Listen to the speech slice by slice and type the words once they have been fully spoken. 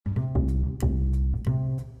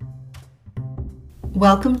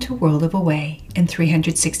Welcome to World of Away in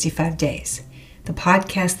 365 Days, the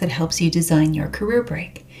podcast that helps you design your career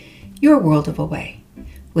break, your world of away,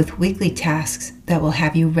 with weekly tasks that will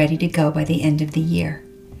have you ready to go by the end of the year.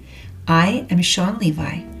 I am Sean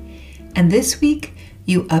Levi, and this week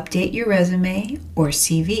you update your resume or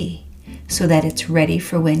CV so that it's ready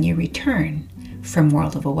for when you return from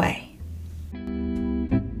World of Away.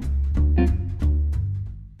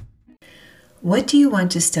 What do you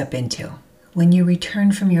want to step into when you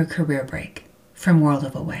return from your career break from World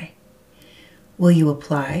of Away? Will you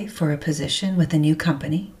apply for a position with a new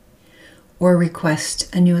company or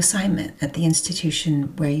request a new assignment at the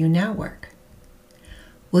institution where you now work?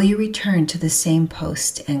 Will you return to the same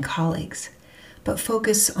post and colleagues, but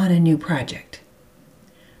focus on a new project?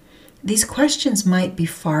 These questions might be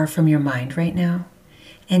far from your mind right now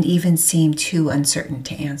and even seem too uncertain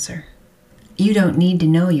to answer. You don't need to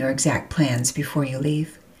know your exact plans before you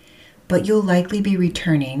leave, but you'll likely be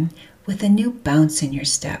returning with a new bounce in your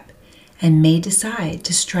step and may decide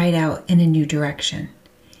to stride out in a new direction,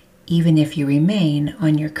 even if you remain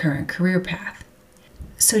on your current career path.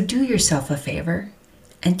 So do yourself a favor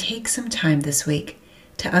and take some time this week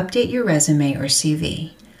to update your resume or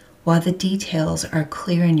CV while the details are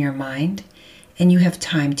clear in your mind and you have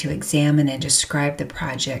time to examine and describe the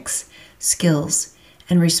projects, skills,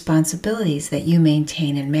 and responsibilities that you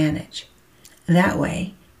maintain and manage. That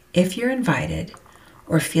way, if you're invited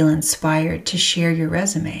or feel inspired to share your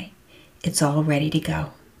resume, it's all ready to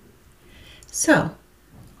go. So,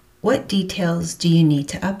 what details do you need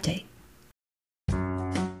to update?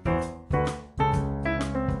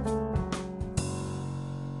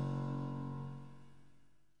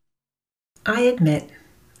 I admit,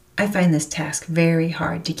 I find this task very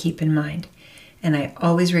hard to keep in mind, and I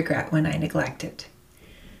always regret when I neglect it.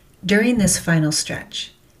 During this final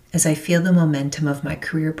stretch, as I feel the momentum of my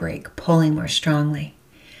career break pulling more strongly,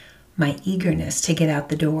 my eagerness to get out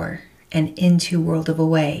the door and into World of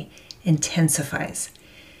Away intensifies,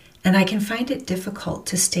 and I can find it difficult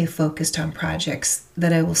to stay focused on projects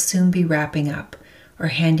that I will soon be wrapping up or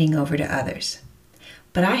handing over to others.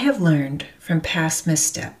 But I have learned from past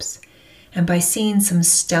missteps and by seeing some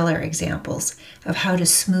stellar examples of how to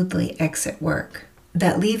smoothly exit work,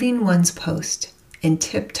 that leaving one's post in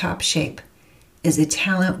tip-top shape is a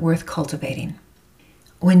talent worth cultivating.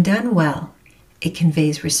 When done well, it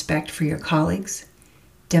conveys respect for your colleagues,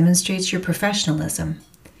 demonstrates your professionalism,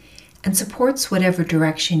 and supports whatever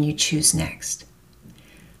direction you choose next.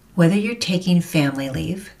 Whether you're taking family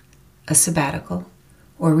leave, a sabbatical,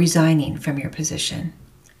 or resigning from your position,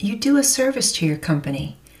 you do a service to your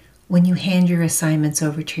company when you hand your assignments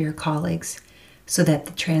over to your colleagues so that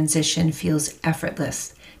the transition feels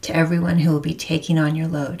effortless to everyone who will be taking on your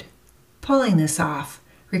load. Pulling this off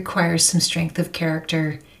requires some strength of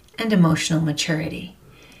character and emotional maturity,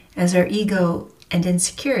 as our ego and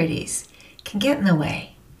insecurities can get in the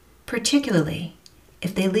way, particularly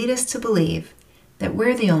if they lead us to believe that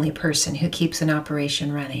we're the only person who keeps an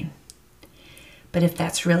operation running. But if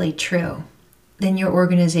that's really true, then your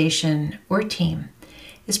organization or team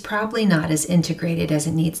is probably not as integrated as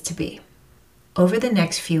it needs to be. Over the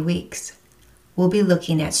next few weeks, we'll be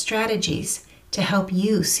looking at strategies to help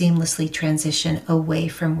you seamlessly transition away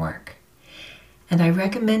from work. And I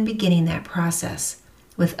recommend beginning that process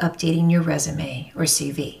with updating your resume or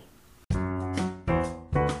CV.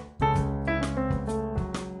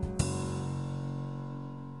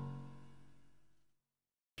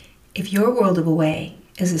 If your World of Away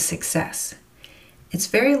is a success, it's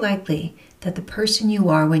very likely that the person you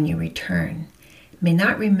are when you return may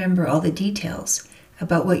not remember all the details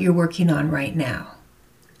about what you're working on right now.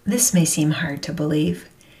 This may seem hard to believe,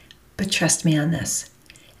 but trust me on this,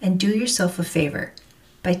 and do yourself a favor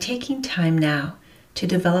by taking time now to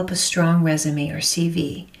develop a strong resume or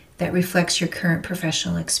CV that reflects your current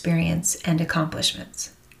professional experience and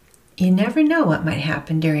accomplishments. You never know what might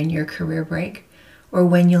happen during your career break or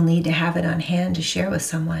when you'll need to have it on hand to share with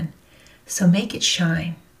someone, so make it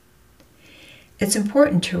shine. It's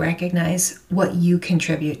important to recognize what you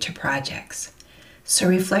contribute to projects. So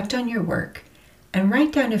reflect on your work and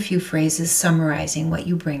write down a few phrases summarizing what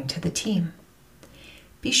you bring to the team.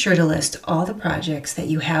 Be sure to list all the projects that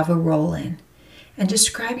you have a role in and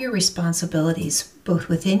describe your responsibilities both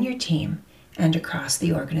within your team and across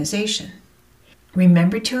the organization.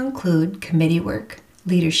 Remember to include committee work,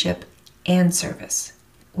 leadership, and service.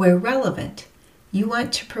 Where relevant, you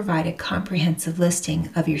want to provide a comprehensive listing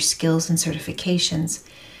of your skills and certifications,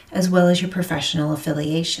 as well as your professional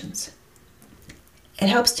affiliations. It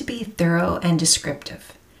helps to be thorough and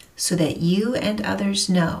descriptive so that you and others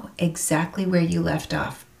know exactly where you left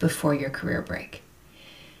off before your career break.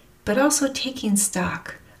 But also taking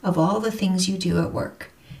stock of all the things you do at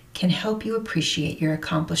work can help you appreciate your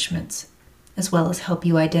accomplishments, as well as help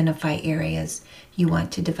you identify areas you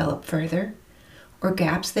want to develop further, or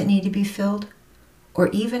gaps that need to be filled, or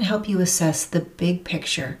even help you assess the big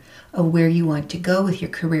picture of where you want to go with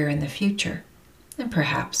your career in the future, and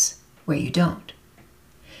perhaps where you don't.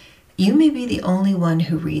 You may be the only one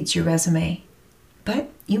who reads your resume, but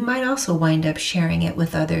you might also wind up sharing it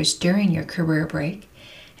with others during your career break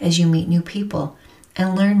as you meet new people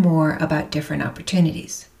and learn more about different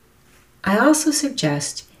opportunities. I also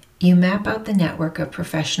suggest you map out the network of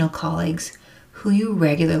professional colleagues who you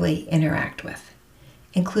regularly interact with,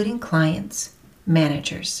 including clients,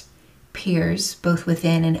 managers, peers both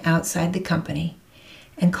within and outside the company,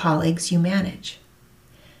 and colleagues you manage.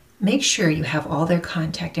 Make sure you have all their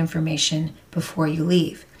contact information before you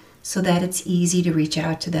leave so that it's easy to reach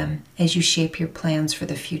out to them as you shape your plans for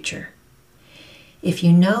the future. If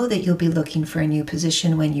you know that you'll be looking for a new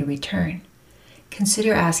position when you return,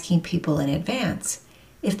 consider asking people in advance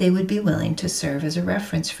if they would be willing to serve as a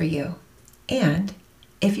reference for you. And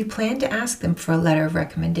if you plan to ask them for a letter of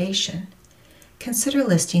recommendation, consider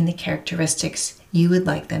listing the characteristics you would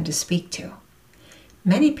like them to speak to.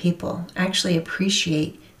 Many people actually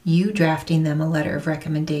appreciate you drafting them a letter of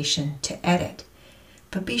recommendation to edit,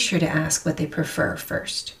 but be sure to ask what they prefer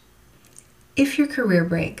first. If your career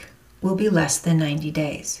break will be less than 90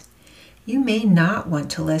 days, you may not want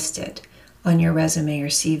to list it on your resume or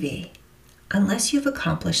CV unless you've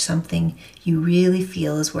accomplished something you really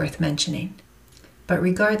feel is worth mentioning. But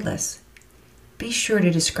regardless, be sure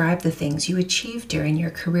to describe the things you achieved during your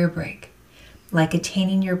career break, like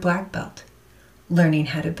attaining your black belt, learning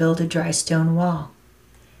how to build a dry stone wall,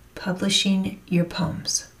 publishing your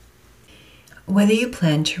poems. Whether you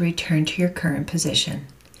plan to return to your current position,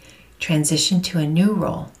 transition to a new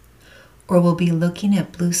role, or will be looking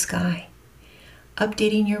at blue sky,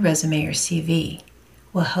 updating your resume or CV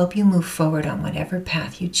will help you move forward on whatever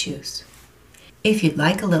path you choose. If you'd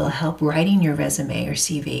like a little help writing your resume or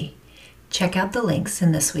CV, check out the links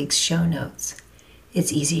in this week's show notes.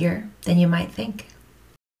 It's easier than you might think.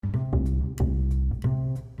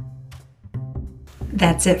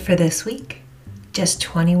 That's it for this week. Just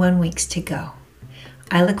 21 weeks to go.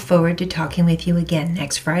 I look forward to talking with you again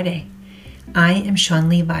next Friday. I am Sean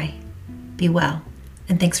Levi. Be well,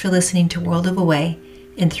 and thanks for listening to World of Away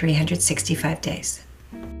in 365 Days.